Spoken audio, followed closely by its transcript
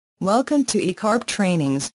Welcome to ECORP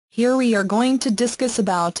Trainings. Here we are going to discuss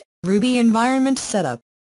about Ruby environment setup.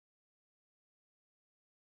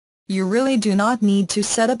 You really do not need to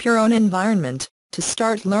set up your own environment to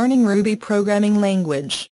start learning Ruby programming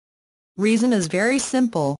language. Reason is very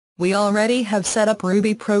simple. We already have set up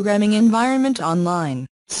Ruby programming environment online,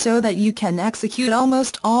 so that you can execute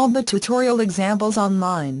almost all the tutorial examples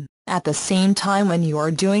online at the same time when you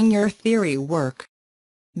are doing your theory work.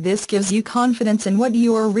 This gives you confidence in what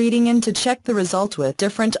you are reading and to check the result with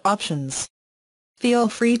different options. Feel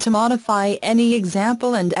free to modify any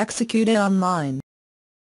example and execute it online.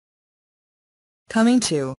 Coming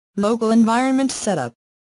to local environment setup.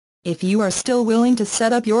 If you are still willing to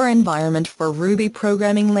set up your environment for Ruby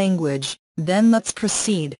programming language, then let's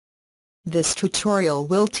proceed. This tutorial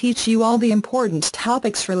will teach you all the important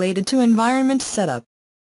topics related to environment setup.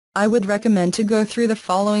 I would recommend to go through the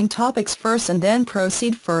following topics first and then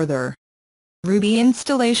proceed further. Ruby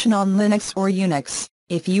installation on Linux or Unix.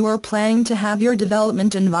 If you are planning to have your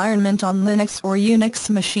development environment on Linux or Unix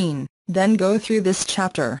machine, then go through this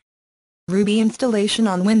chapter. Ruby installation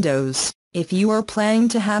on Windows. If you are planning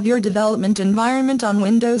to have your development environment on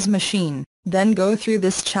Windows machine, then go through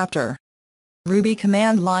this chapter. Ruby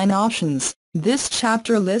command line options. This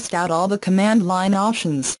chapter lists out all the command line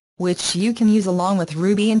options, which you can use along with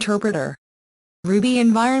Ruby interpreter. Ruby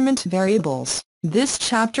environment variables. This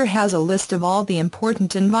chapter has a list of all the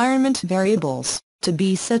important environment variables to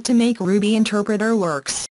be set to make Ruby interpreter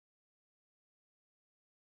works.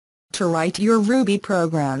 To write your Ruby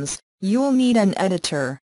programs, you will need an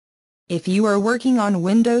editor. If you are working on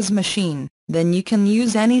Windows machine, then you can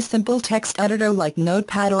use any simple text editor like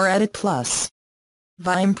Notepad or Edit+.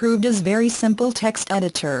 Vim-Proved is very simple text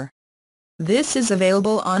editor. This is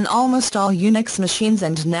available on almost all Unix machines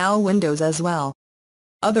and now Windows as well.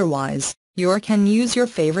 Otherwise, you can use your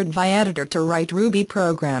favorite Vi editor to write Ruby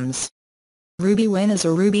programs. RubyWin is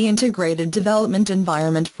a Ruby integrated development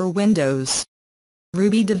environment for Windows.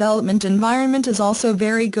 Ruby development environment is also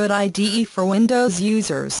very good IDE for Windows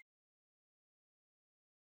users.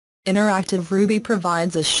 Interactive Ruby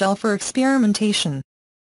provides a shell for experimentation.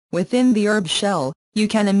 Within the ADOBE shell, you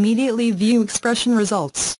can immediately view expression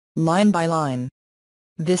results, line by line.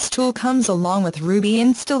 This tool comes along with Ruby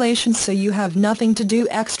installation, so you have nothing to do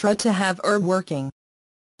extra to have ADOBE working.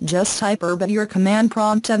 Just type ADOBE at your command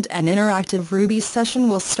prompt and an interactive Ruby session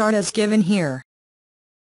will start as given here.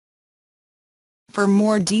 For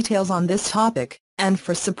more details on this topic, and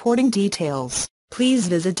for supporting details, please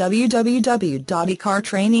visit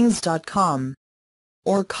www.ecorptrainings.com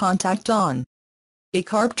or contact on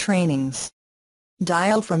ECORP Trainings.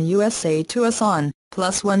 Dial from USA to us on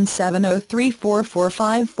 +1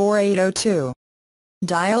 7034445480.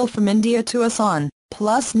 Dial from India to us on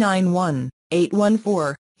 +91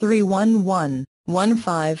 814 311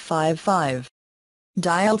 1555.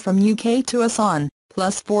 Dial from UK to us on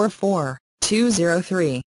 +44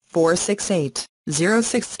 203 468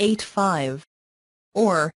 0685.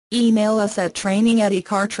 Or email us at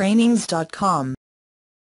training@ecorptrainings.com.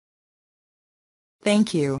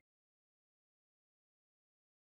 Thank you.